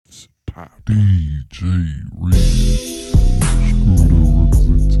Deejay remix. Screwed up records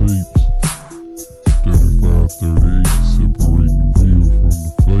and tapes. 3538 separating the real from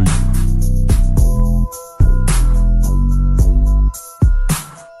the fake.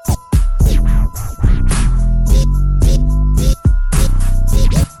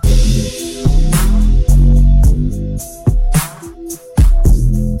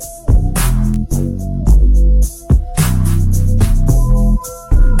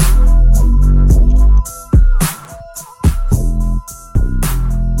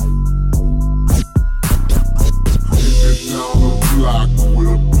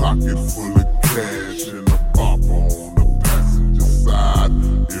 Pocket full of cash and a pop on the passenger side.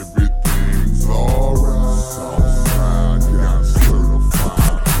 Everything's alright. Southside got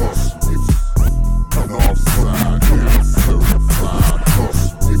certified hustlers. Northside got certified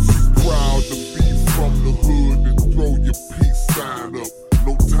hustlers. If you proud to be from the hood, then throw your peace sign up.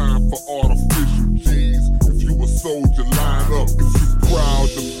 No time for artificial G's. If you a soldier, line up. If you proud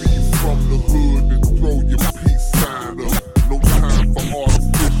to be from the hood, then throw your peace sign up. No time for artificial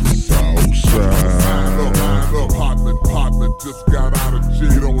Line up, partner, just got out of jail.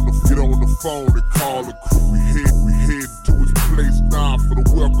 Get on the phone and call the crew. We head to his place now for the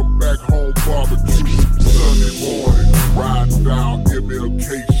welcome back home barbecue. Sunday morning, riding down MLK,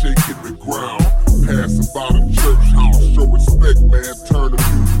 shaking the ground. Passing by the church house, show respect, man, turn the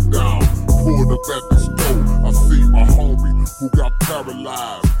music down. Pulled up at the store, I see my homie who got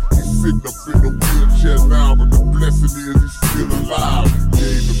paralyzed. He's sitting up in the wheelchair now, but the blessing is he's still alive.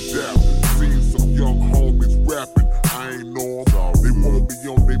 Gave him dap. Seen some young homies rapping, I ain't know them. They want me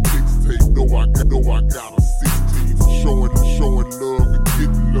on their mixtape, know I got a 16 for showing love and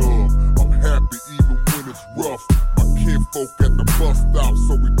getting love. I'm happy even when it's rough. My kinfolk at the bus stop,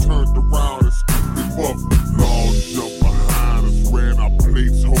 so we turned around and scooped him up. Long jump behind us, ran our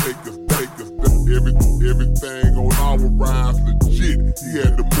plates, take us. Everything on our rides legit. He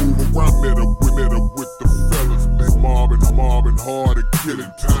had to move around, met up with the fellas, man. Mobbing hard and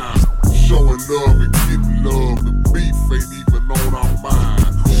killing time. Showing love and getting love, and beef ain't even on our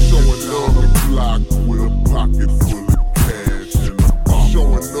mind. Showing love and block with a pocket full of cash and a pop.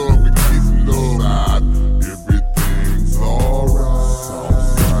 Showing love and getting love. Everything's alright.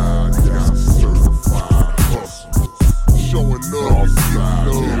 Southside got certified hustlers. Showing love and getting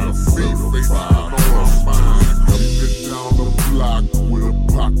love, and beef ain't even on our mind. Been down the block with a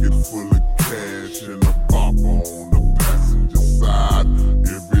pocket full of cash and a pop on the passenger side.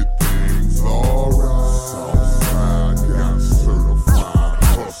 Everything's alright. Southside got certified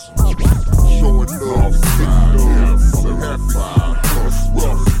hustlers. Showing love, certified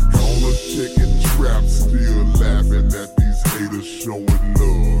hustlers. On a chicken trap, still laughing at these haters. Showing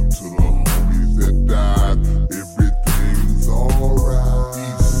love to the homies that died. Everything's alright.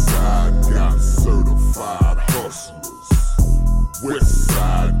 East side got certified hustlers. West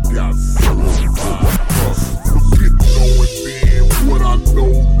side got certified hustlers. Get knowing then what I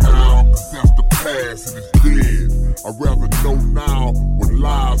know now, 'cause that's the past and it's dead. I'd rather know now what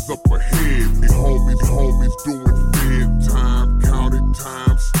lies up ahead. The homies doing fed time, county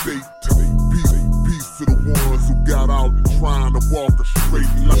time, state time. Peace to the ones who got out and trying to walk a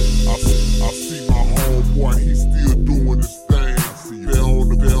straight line. I see my homeboy, he's still doing his thing. They're on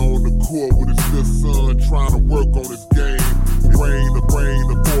the court with his good son, trying to work on his game.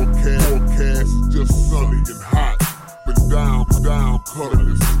 The forecast is just sunny and hot. Been down,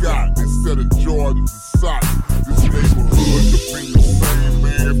 cuddling Scott instead of Jordans and socks. This neighborhood has been the same,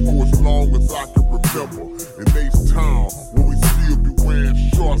 man, for as long as I can remember. In H-Town, when we still be wearing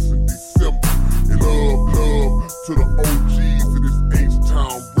shorts in December. And love to the OGs of this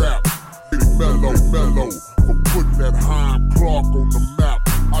H-Town rap. Mellow, for putting that Heim Clark on the map.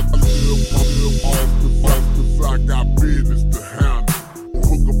 I live off 'cause I got business to handle.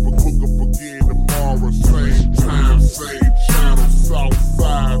 Hook up again tomorrow, same time, same channel.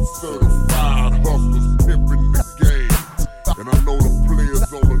 Southside certified hustlers pimping the game. And I know the players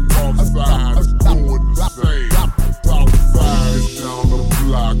on the north side is doing the same. Southside is down the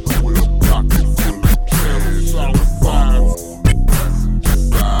block with a pocket full of cash. Southside on the passenger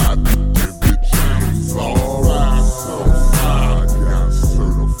side. Every channel's alright. Southside got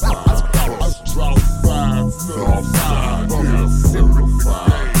certified hustlers. Southside got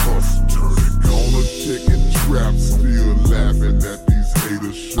certified hustlers. On a chicken trap, still laughing at these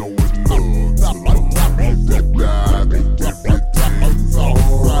haters showing love to the homies that died. Everything's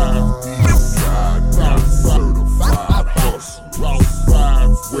alright. East side got certified.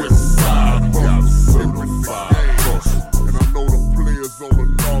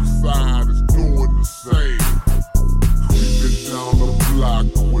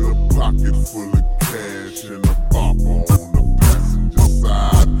 with a pocket full of cash and a bop on the passenger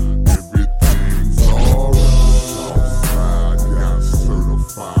side. Everything's alright. Southside got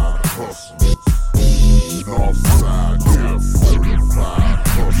certified hustlers. Northside got certified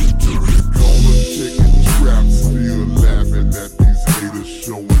hustlers. Gonna check and trap, still laughing at these haters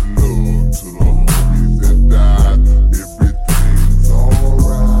showing love to the homies that died. Everything's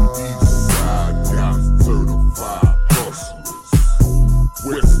alright. Eastside got certified hustlers.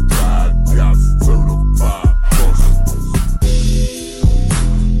 West